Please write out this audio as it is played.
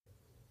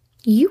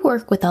You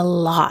work with a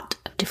lot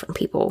of different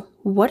people.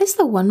 What is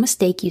the one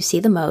mistake you see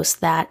the most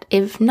that,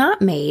 if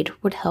not made,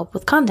 would help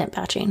with content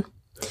batching?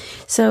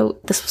 So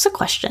this was a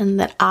question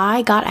that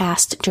I got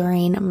asked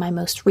during my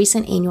most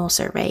recent annual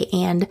survey,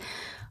 and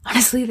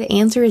honestly, the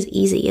answer is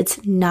easy.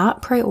 It's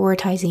not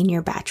prioritizing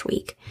your batch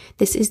week.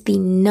 This is the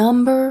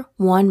number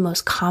one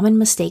most common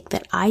mistake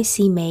that I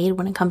see made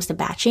when it comes to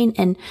batching,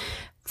 and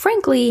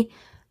frankly,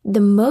 the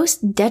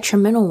most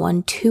detrimental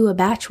one to a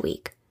batch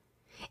week.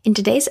 In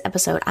today's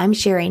episode, I'm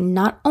sharing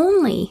not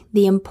only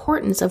the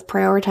importance of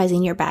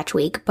prioritizing your batch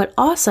week, but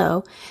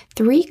also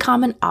 3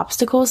 common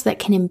obstacles that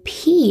can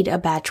impede a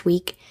batch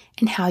week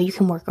and how you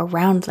can work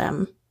around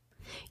them.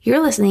 You're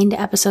listening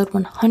to episode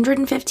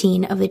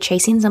 115 of the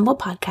Chasing Simple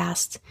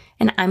podcast,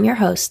 and I'm your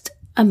host,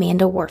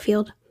 Amanda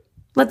Warfield.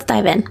 Let's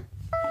dive in.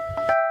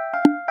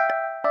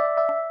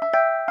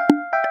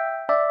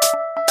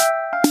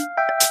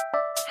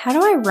 How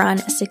do I run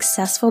a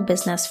successful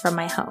business from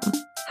my home?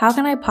 How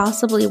can I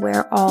possibly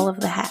wear all of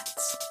the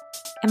hats?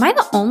 Am I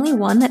the only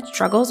one that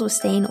struggles with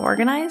staying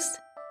organized?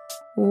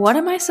 What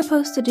am I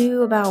supposed to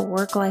do about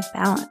work-life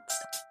balance?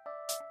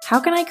 How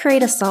can I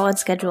create a solid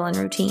schedule and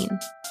routine?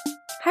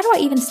 How do I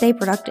even stay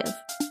productive?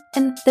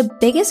 And the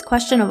biggest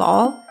question of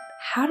all,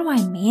 how do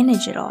I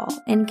manage it all?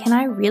 And can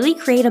I really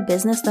create a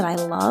business that I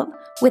love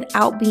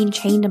without being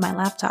chained to my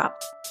laptop?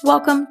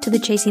 Welcome to the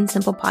Chasing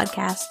Simple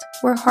podcast,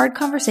 where hard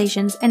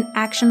conversations and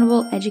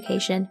actionable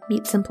education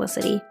meet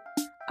simplicity.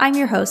 I'm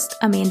your host,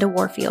 Amanda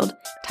Warfield,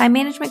 time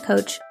management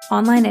coach,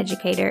 online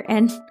educator,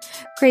 and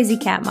crazy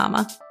cat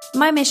mama.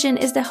 My mission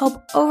is to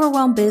help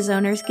overwhelmed biz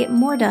owners get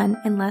more done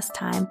in less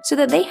time so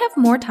that they have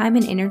more time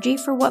and energy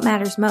for what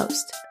matters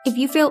most. If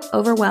you feel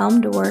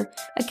overwhelmed or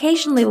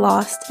occasionally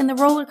lost in the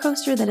roller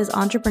coaster that is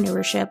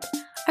entrepreneurship,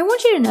 I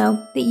want you to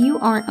know that you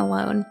aren't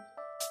alone.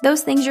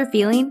 Those things you're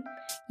feeling,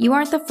 you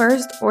aren't the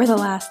first or the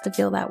last to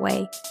feel that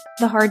way.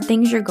 The hard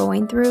things you're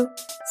going through,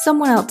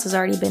 someone else has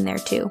already been there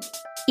too.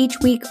 Each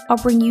week, I'll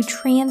bring you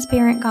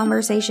transparent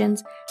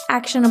conversations,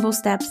 actionable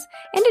steps,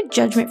 and a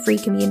judgment-free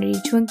community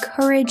to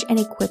encourage and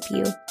equip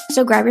you.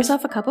 So grab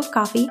yourself a cup of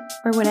coffee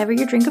or whatever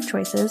your drink of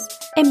choice is,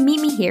 and meet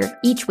me here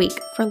each week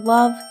for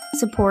love,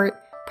 support,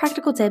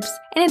 practical tips,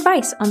 and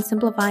advice on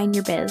simplifying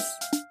your biz.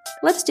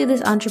 Let's do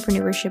this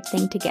entrepreneurship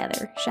thing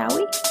together, shall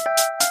we?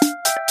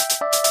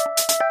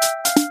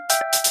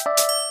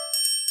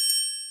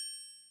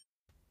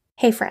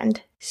 Hey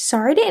friend,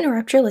 sorry to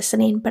interrupt your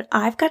listening, but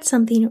I've got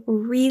something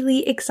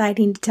really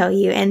exciting to tell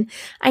you, and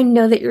I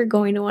know that you're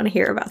going to want to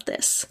hear about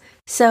this.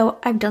 So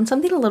I've done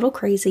something a little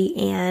crazy,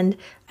 and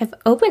I've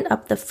opened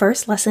up the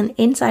first lesson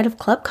inside of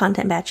Club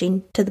Content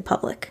Batching to the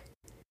public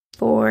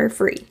for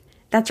free.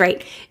 That's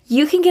right,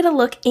 you can get a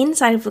look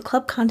inside of the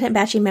Club Content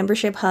Batching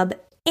membership hub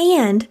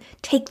and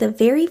take the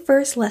very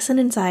first lesson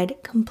inside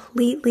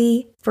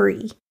completely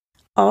free.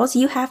 All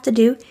you have to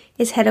do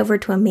is head over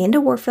to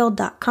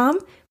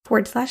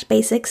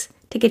amandawarfield.com/basics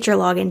to get your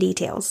login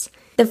details.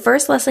 The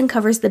first lesson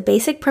covers the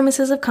basic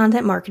premises of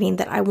content marketing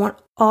that I want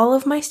all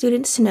of my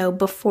students to know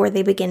before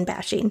they begin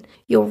batching.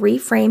 You'll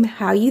reframe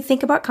how you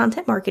think about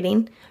content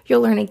marketing,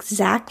 you'll learn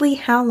exactly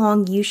how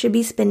long you should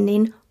be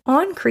spending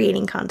on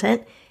creating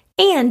content,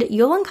 and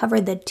you'll uncover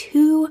the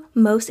 2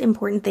 most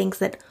important things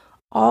that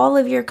all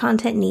of your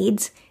content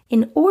needs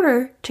in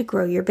order to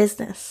grow your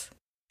business.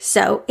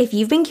 So if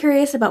you've been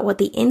curious about what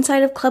the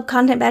inside of Club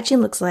Content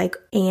Batching looks like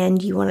and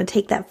you want to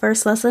take that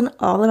first lesson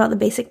all about the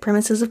basic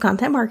premises of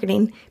content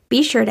marketing,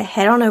 be sure to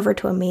head on over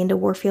to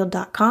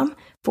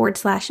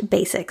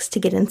amandawarfield.com/basics to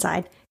get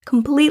inside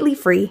completely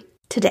free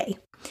today.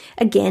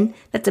 Again,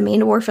 that's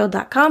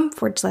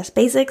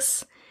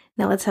amandawarfield.com/basics.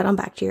 Now let's head on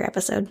back to your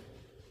episode.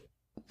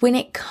 When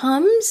it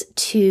comes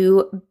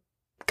to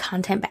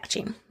content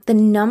batching, the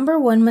number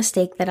one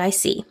mistake that I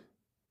see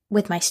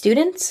with my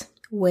students,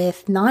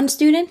 with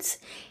non-students,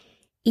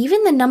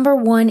 even the number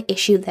one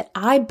issue that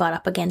I butt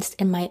up against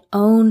in my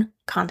own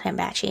content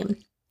batching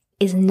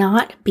is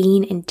not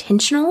being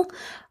intentional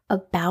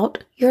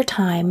about your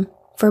time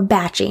for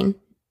batching.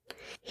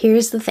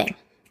 Here's the thing.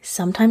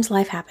 Sometimes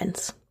life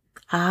happens.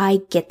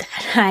 I get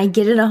that. I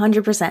get it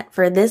 100%.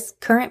 For this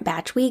current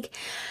batch week,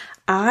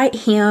 I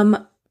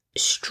am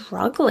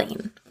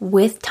struggling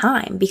with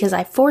time because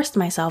I forced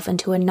myself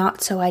into a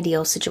not so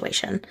ideal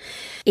situation.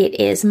 It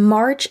is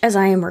March as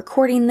I am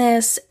recording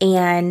this,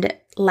 and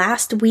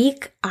last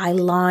week I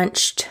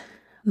launched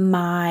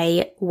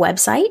my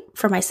website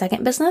for my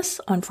second business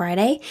on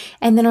Friday,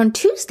 and then on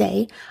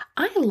Tuesday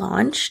I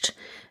launched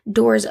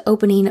doors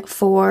opening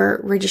for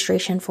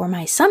registration for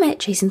my summit,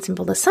 Chasing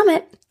Simple the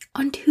Summit,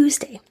 on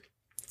Tuesday,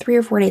 3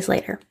 or 4 days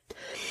later.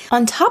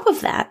 On top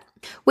of that,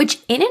 which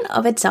in and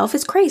of itself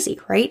is crazy,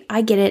 right?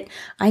 I get it.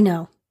 I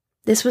know.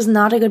 This was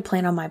not a good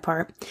plan on my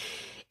part.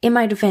 In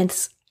my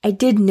defense, I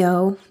did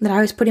know that I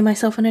was putting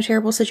myself in a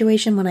terrible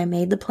situation when I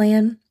made the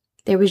plan.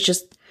 There was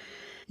just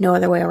no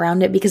other way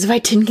around it, because if I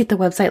didn't get the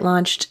website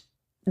launched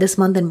this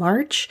month in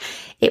March,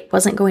 it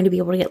wasn't going to be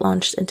able to get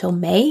launched until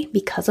May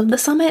because of the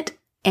summit,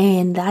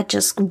 and that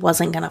just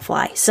wasn't going to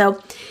fly. So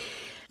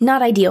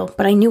Not ideal,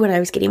 but I knew what I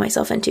was getting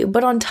myself into.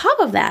 But on top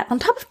of that, on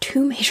top of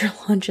 2 major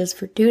launches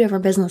for 2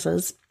 different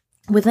businesses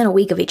within a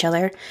week of each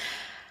other,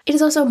 it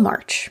is also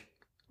March,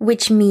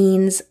 which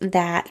means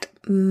that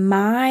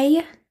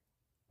my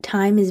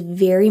time is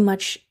very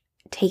much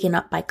taken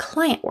up by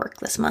client work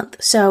this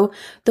month. So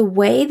the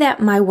way that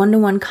my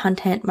one-to-one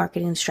content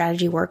marketing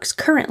strategy works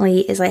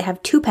currently is I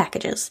have 2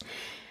 packages.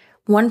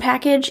 One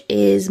package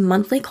is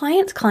monthly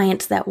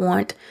clients that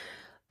want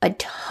a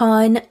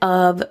ton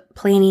of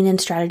planning and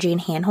strategy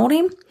and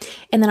handholding.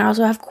 And then I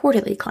also have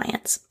quarterly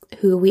clients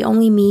who we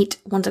only meet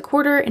once a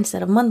quarter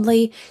instead of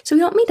monthly, so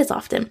we don't meet as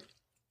often.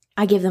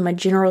 I give them a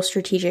general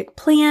strategic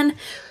plan,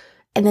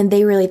 and then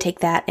they really take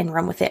that and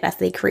run with it as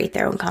they create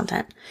their own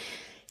content.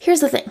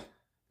 Here's the thing.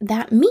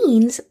 That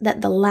means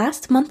that the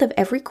last month of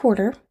every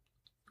quarter,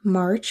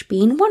 March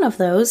being one of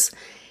those,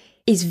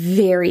 is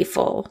very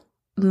full.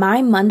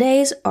 My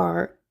Mondays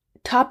are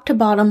top to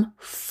bottom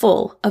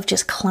full of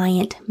just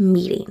client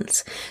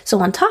meetings. So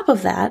on top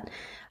of that,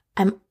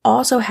 I'm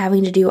also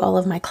having to do all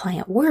of my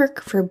client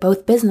work for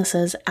both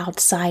businesses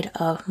outside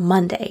of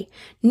Monday.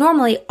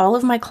 Normally, all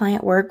of my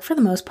client work, for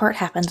the most part,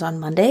 happens on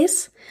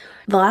Mondays.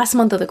 The last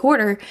month of the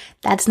quarter,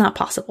 that's not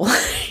possible.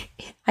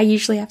 I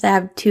usually have to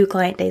have 2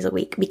 client days a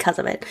week because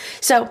of it.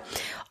 So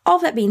all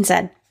that being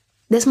said,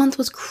 this month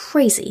was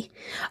crazy.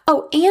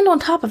 Oh, and on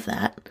top of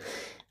that,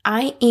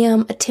 I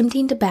am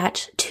attempting to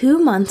batch 2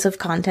 months of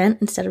content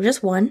instead of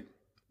just 1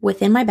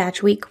 within my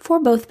batch week for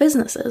both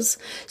businesses.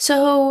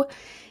 So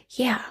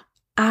yeah,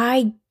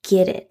 I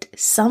get it.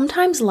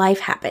 Sometimes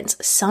life happens.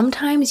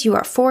 Sometimes you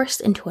are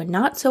forced into a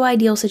not so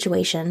ideal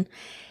situation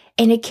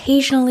and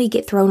occasionally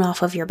get thrown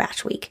off of your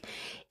batch week.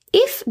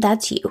 If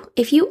that's you,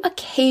 if you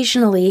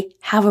occasionally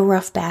have a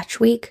rough batch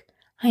week,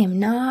 I am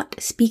not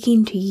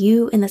speaking to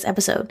you in this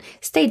episode.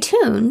 Stay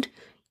tuned.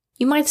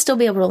 You might still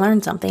be able to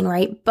learn something,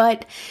 right?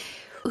 But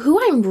who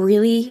I'm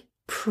really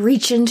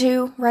preaching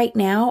to right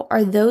now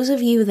are those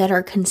of you that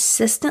are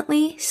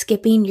consistently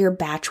skipping your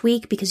batch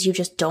week because you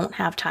just don't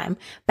have time.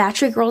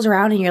 Batch week rolls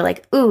around and you're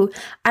like, ooh,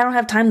 I don't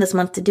have time this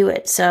month to do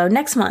it, so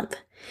next month.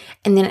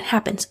 And then it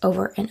happens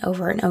over and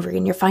over and over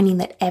again. You're finding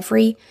that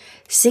every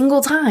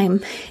single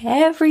time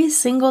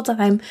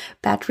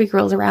batch week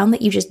rolls around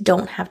that you just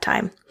don't have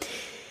time.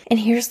 And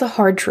here's the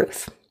hard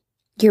truth.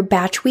 Your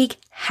batch week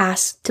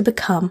has to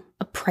become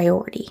a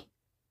priority.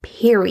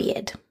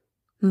 Period.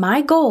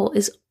 My goal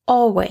is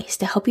always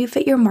to help you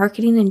fit your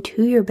marketing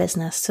into your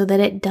business so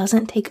that it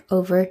doesn't take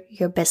over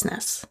your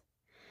business.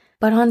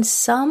 But on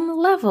some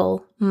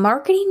level,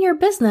 marketing your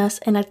business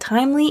in a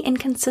timely and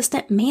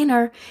consistent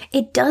manner,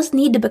 it does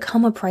need to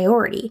become a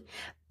priority.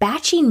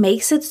 Batching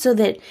makes it so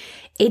that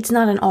it's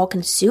not an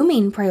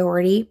all-consuming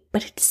priority,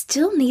 but it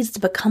still needs to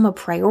become a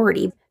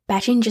priority.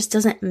 Batching just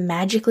doesn't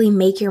magically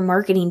make your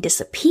marketing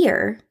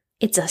disappear.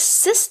 It's a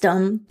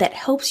system that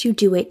helps you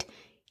do it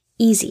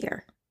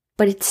easier.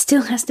 But it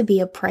still has to be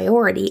a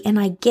priority, and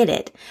I get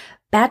it.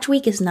 Batch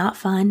week is not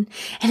fun,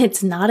 and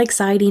it's not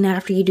exciting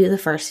after you do the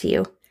first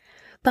few.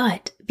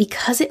 But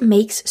because it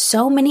makes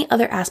so many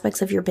other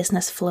aspects of your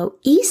business flow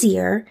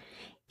easier,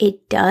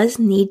 it does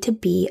need to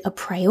be a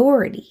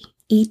priority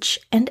each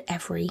and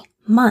every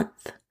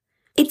month.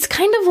 It's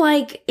kind of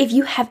like if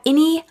you have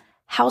any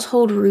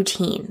household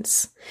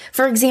routines.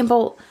 For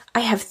example,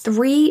 I have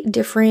 3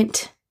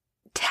 different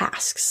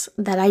tasks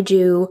that I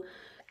do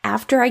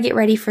after I get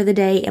ready for the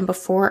day and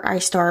before I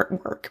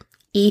start work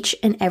each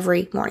and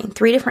every morning.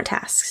 3 different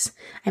tasks.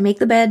 I make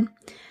the bed,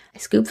 I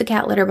scoop the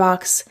cat litter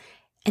box,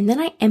 and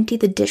then I empty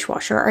the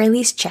dishwasher, or at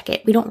least check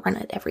it. We don't run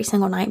it every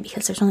single night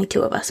because there's only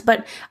 2 of us,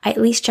 but I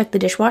at least check the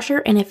dishwasher,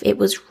 and if it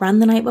was run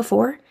the night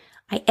before,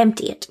 I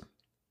empty it.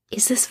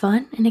 Is this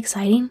fun and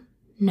exciting?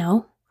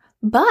 No.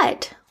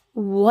 But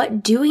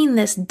what doing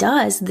this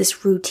does,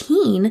 this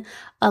routine,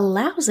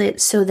 allows it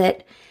so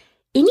that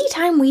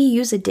anytime we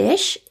use a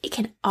dish, it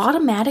can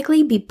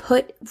automatically be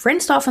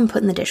rinsed off and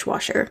put in the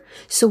dishwasher.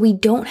 So we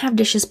don't have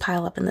dishes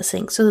pile up in the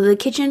sink, so that the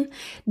kitchen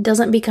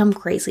doesn't become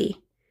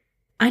crazy.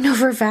 I know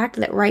for a fact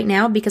that right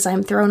now, because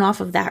I'm thrown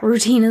off of that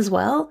routine as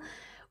well,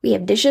 we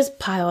have dishes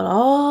piled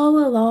all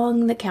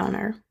along the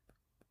counter.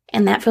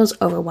 And that feels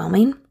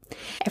overwhelming.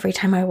 Every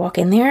time I walk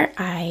in there,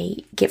 I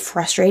get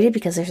frustrated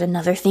because there's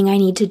another thing I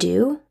need to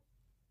do.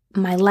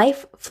 My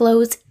life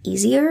flows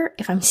easier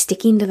if I'm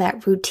sticking to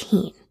that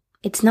routine.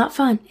 It's not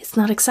fun, it's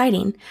not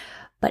exciting,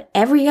 but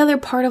every other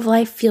part of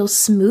life feels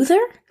smoother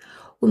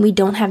when we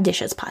don't have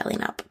dishes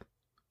piling up.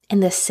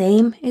 And the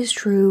same is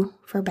true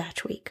for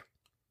batch week.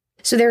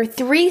 So there are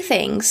 3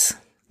 things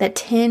that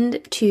tend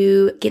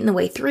to get in the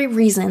way, 3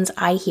 reasons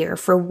I hear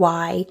for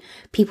why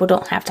people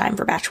don't have time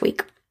for batch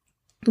week.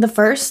 The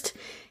first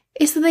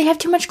is that they have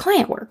too much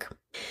client work.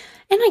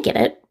 And I get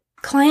it.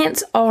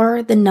 Clients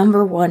are the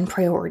number 1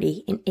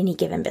 priority in any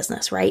given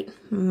business, right?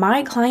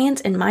 My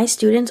clients and my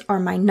students are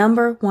my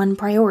number 1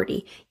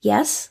 priority.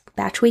 Yes,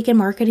 batch week and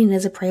marketing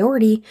is a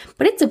priority,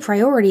 but it's a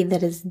priority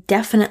that is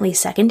definitely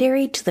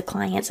secondary to the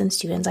clients and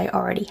students I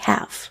already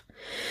have.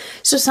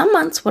 So some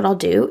months what I'll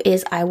do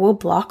is I will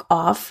block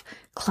off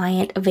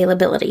client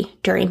availability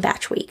during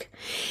batch week.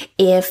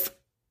 If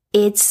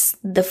it's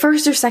the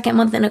first or second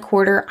month in a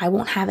quarter, I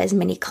won't have as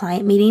many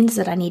client meetings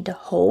that I need to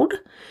hold.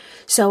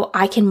 So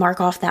I can mark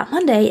off that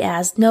Monday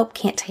as, nope,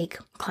 can't take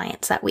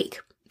clients that week.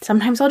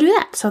 Sometimes I'll do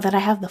that so that I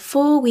have the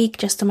full week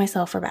just to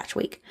myself for batch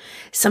week.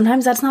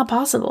 Sometimes that's not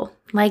possible.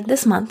 Like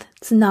this month,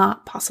 it's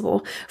not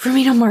possible for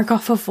me to mark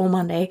off a full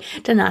Monday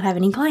to not have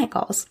any client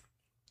calls.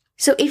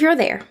 So if you're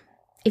there,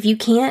 if you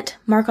can't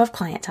mark off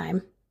client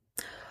time,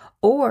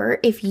 or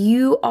if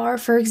you are,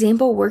 for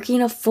example,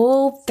 working a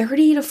full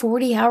 30 to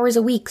 40 hours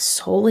a week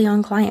solely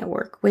on client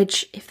work,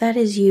 which if that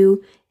is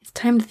you, it's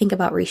time to think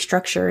about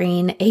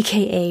restructuring,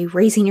 aka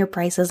raising your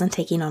prices and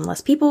taking on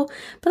less people,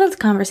 but that's a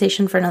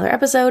conversation for another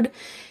episode.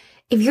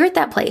 If you're at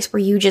that place where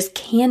you just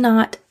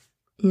cannot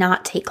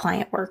not take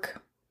client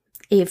work,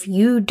 if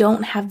you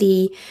don't have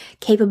the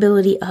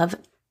capability of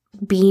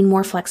being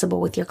more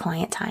flexible with your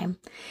client time,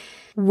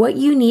 what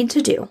you need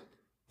to do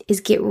is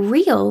get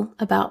real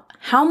about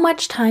how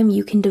much time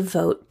you can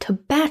devote to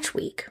batch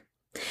week.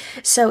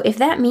 So if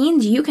that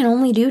means you can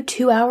only do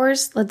 2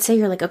 hours, let's say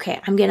you're like, okay,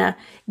 I'm going to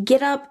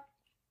get up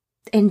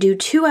and do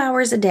 2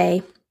 hours a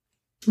day,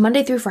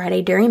 Monday through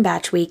Friday during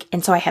batch week.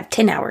 And so I have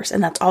 10 hours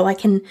and that's all I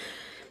can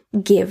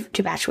give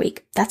to batch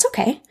week. That's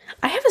okay.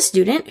 I have a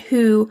student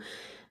who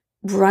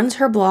runs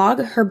her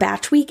blog, her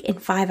batch week in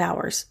 5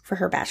 hours for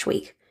her batch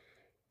week.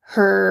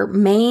 Her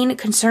main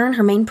concern,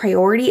 her main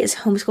priority is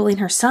homeschooling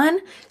her son.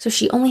 So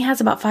she only has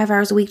about 5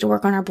 hours a week to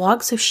work on her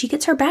blog. So she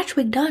gets her batch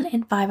week done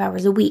in 5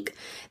 hours a week.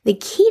 The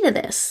key to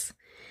this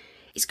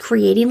is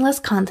creating less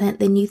content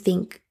than you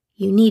think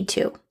you need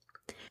to.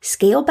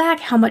 Scale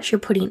back how much you're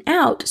putting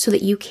out so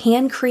that you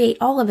can create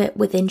all of it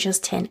within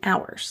just 10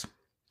 hours.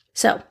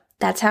 So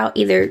that's how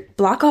either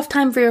block off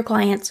time for your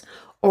clients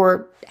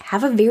or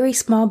have a very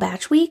small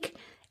batch week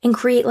and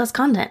create less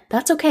content.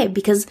 That's okay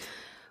because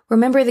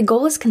remember, the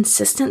goal is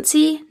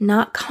consistency,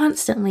 not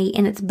constantly,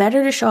 and it's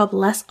better to show up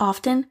less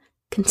often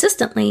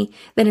consistently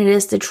than it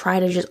is to try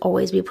to just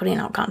always be putting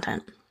out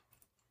content.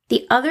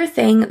 The other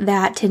thing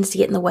that tends to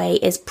get in the way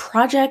is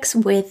projects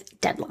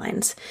with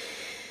deadlines.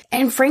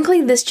 And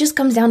frankly, this just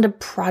comes down to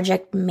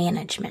project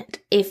management.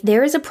 If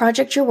there is a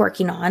project you're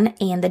working on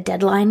and the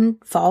deadline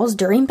falls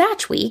during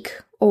batch week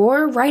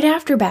or right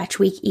after batch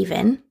week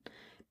even,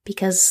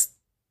 because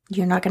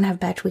you're not going to have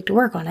batch week to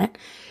work on it,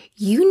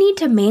 you need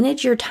to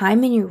manage your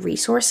time and your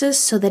resources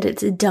so that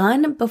it's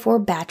done before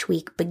batch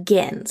week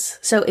begins.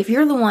 So if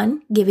you're the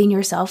one giving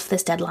yourself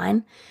this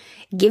deadline,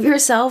 give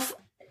yourself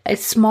a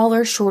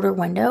smaller, shorter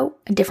window,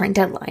 a different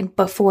deadline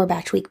before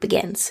batch week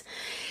begins.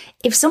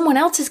 If someone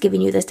else is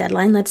giving you this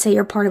deadline, let's say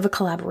you're part of a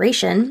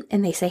collaboration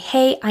and they say,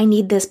 hey, I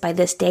need this by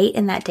this date,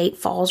 and that date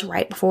falls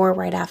right before or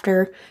right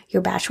after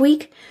your batch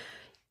week,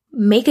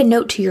 make a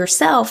note to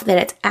yourself that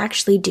it's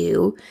actually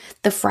due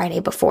the Friday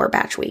before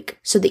batch week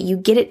so that you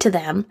get it to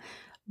them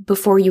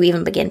before you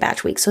even begin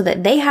batch week so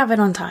that they have it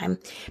on time,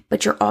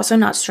 but you're also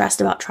not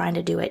stressed about trying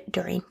to do it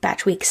during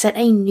batch week. Set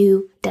a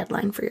new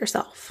deadline for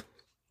yourself.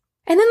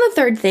 And then the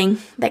third thing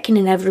that can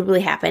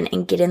inevitably happen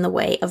and get in the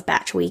way of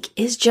batch week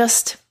is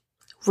just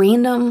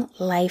random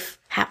life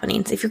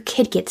happenings. If your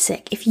kid gets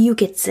sick, if you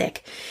get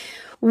sick,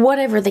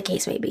 whatever the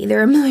case may be,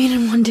 there are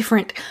 1,000,001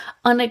 different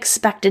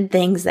unexpected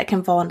things that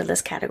can fall into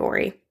this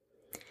category.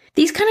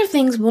 These kind of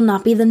things will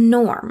not be the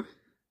norm,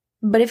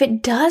 but if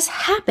it does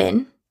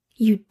happen,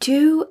 you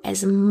do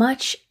as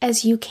much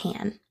as you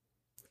can.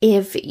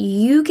 If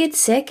you get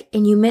sick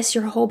and you miss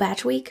your whole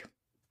batch week,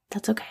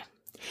 that's okay.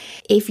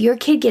 If your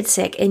kid gets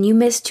sick and you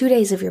miss 2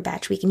 days of your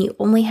batch week and you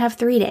only have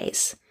 3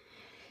 days,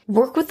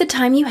 work with the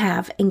time you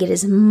have and get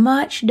as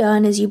much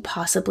done as you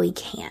possibly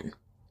can.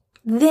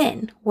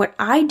 Then what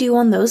I do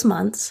on those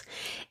months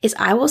is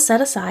I will set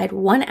aside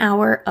 1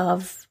 hour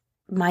of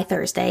my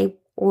Thursday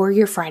or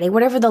your Friday,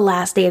 whatever the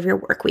last day of your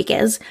work week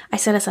is. I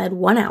set aside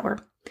 1 hour.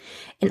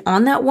 And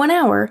on that 1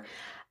 hour,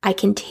 I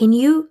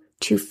continue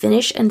to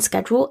finish and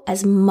schedule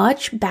as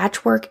much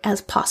batch work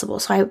as possible.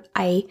 So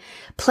I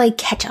play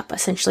catch up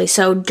essentially.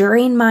 So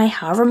during my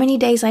however many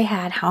days I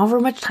had, however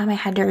much time I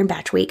had during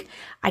batch week,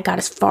 I got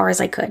as far as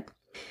I could.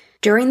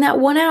 During that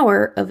 1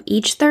 hour of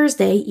each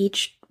Thursday,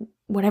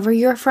 whatever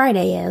your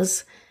Friday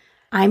is,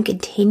 I'm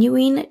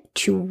continuing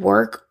to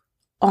work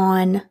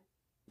on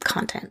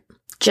content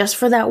just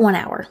for that 1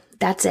 hour.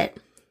 That's it.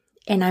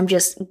 And I'm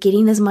just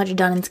getting as much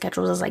done in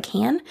schedules as I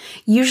can.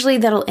 Usually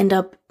that'll end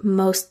up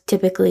most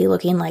typically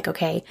looking like,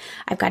 okay,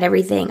 I've got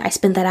everything. I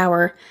spent that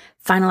hour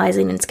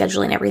finalizing and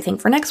scheduling everything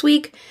for next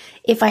week.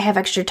 If I have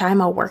extra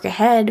time, I'll work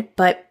ahead,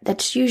 but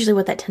that's usually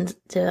what that tends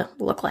to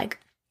look like.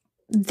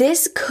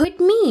 This could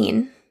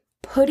mean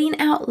putting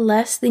out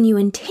less than you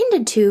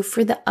intended to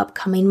for the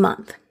upcoming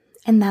month.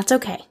 And that's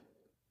okay.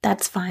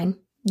 That's fine.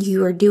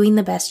 You are doing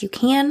the best you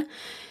can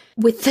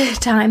with the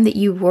time that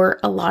you were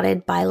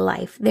allotted by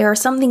life. There are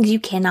some things you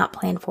cannot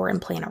plan for and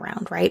plan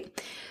around, right?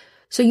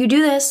 So you do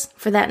this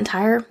for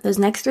those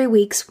next 3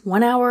 weeks,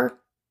 1 hour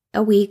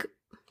a week.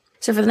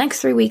 So for the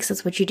next 3 weeks,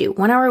 that's what you do.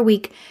 1 hour a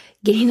week,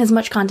 getting as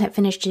much content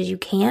finished as you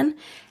can.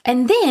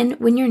 And then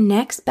when your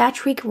next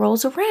batch week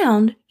rolls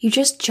around, you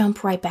just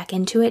jump right back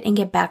into it and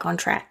get back on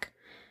track.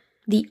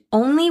 The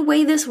only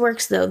way this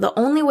works, though, the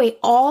only way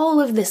all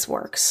of this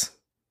works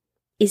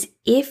is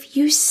if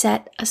you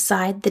set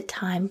aside the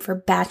time for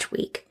batch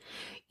week.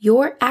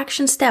 Your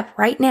action step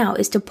right now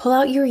is to pull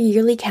out your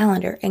yearly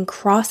calendar and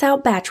cross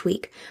out batch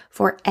week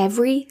for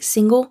every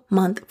single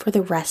month for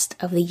the rest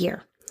of the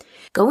year.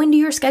 Go into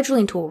your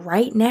scheduling tool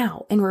right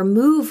now and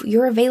remove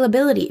your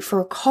availability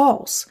for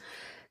calls,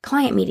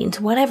 client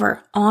meetings,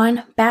 whatever,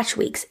 on batch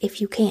weeks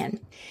if you can.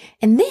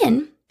 And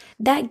then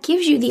that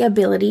gives you the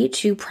ability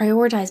to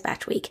prioritize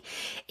batch week.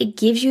 It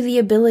gives you the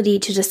ability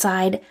to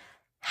decide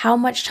how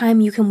much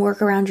time you can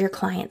work around your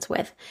clients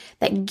with.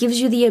 That gives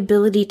you the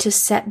ability to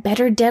set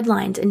better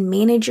deadlines and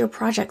manage your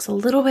projects a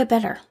little bit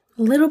better,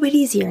 a little bit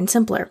easier and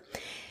simpler.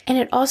 And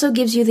it also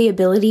gives you the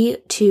ability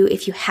to,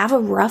 if you have a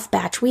rough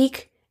batch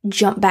week,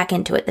 jump back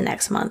into it the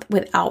next month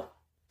without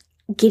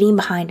getting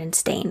behind and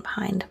staying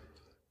behind.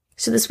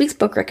 So this week's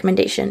book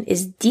recommendation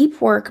is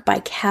Deep Work by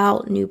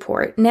Cal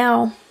Newport.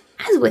 Now,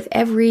 as with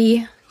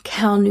every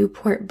Cal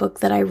Newport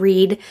book that I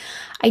read,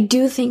 I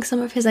do think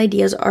some of his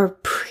ideas are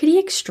pretty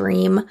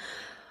extreme,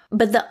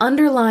 but the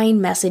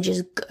underlying message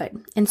is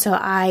good. And so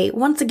I,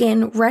 once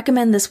again,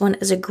 recommend this one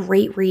as a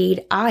great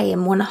read. I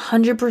am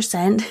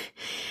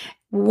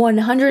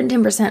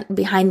 110%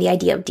 behind the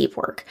idea of deep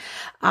work.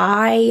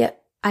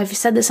 I've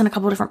said this in a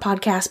couple different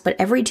podcasts, but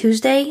every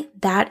Tuesday,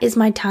 that is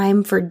my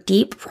time for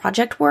deep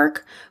project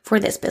work for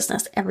this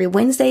business. Every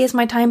Wednesday is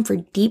my time for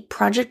deep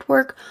project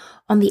work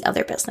on the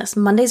other business.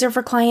 Mondays are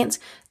for clients.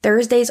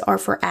 Thursdays are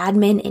for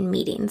admin and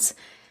meetings.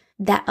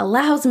 That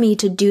allows me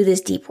to do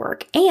this deep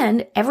work.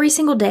 And every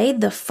single day,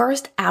 the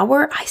first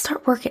hour, I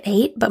start work at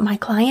 8, but my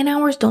client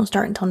hours don't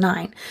start until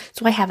 9.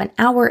 So I have an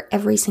hour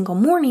every single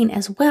morning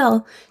as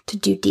well to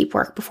do deep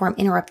work before I'm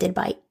interrupted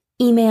by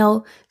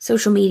email,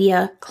 social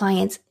media,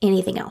 clients,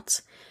 anything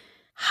else.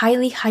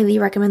 Highly, highly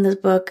recommend this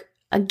book.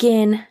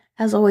 Again,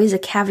 as always, a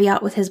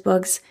caveat with his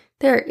books.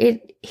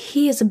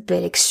 He is a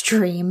bit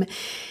extreme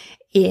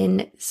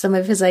in some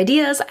of his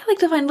ideas. I like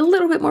to find a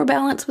little bit more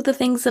balance with the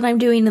things that I'm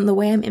doing and the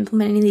way I'm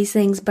implementing these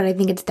things, but I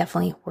think it's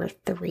definitely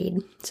worth the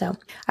read. So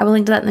I will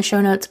link to that in the show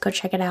notes. Go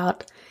check it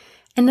out.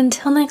 And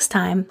until next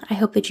time, I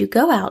hope that you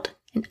go out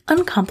and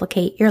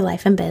uncomplicate your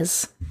life and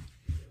biz.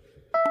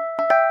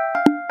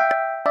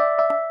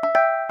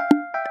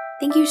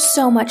 Thank you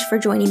so much for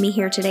joining me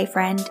here today,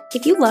 friend.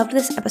 If you loved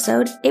this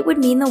episode, it would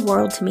mean the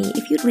world to me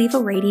if you'd leave a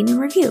rating and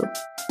review.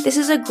 This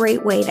is a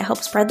great way to help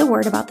spread the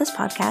word about this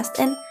podcast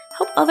and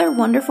help other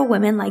wonderful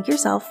women like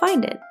yourself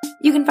find it.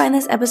 You can find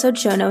this episode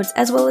show notes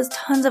as well as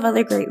tons of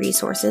other great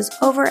resources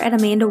over at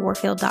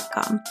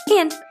amandawarfield.com.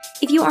 And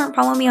if you aren't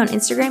following me on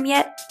Instagram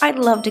yet, I'd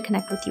love to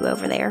connect with you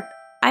over there.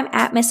 I'm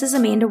at Mrs.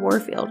 Amanda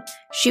Warfield.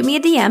 Shoot me a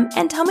DM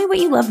and tell me what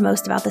you loved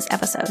most about this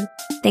episode.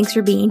 Thanks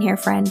for being here,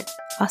 friend.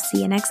 I'll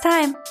see you next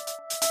time.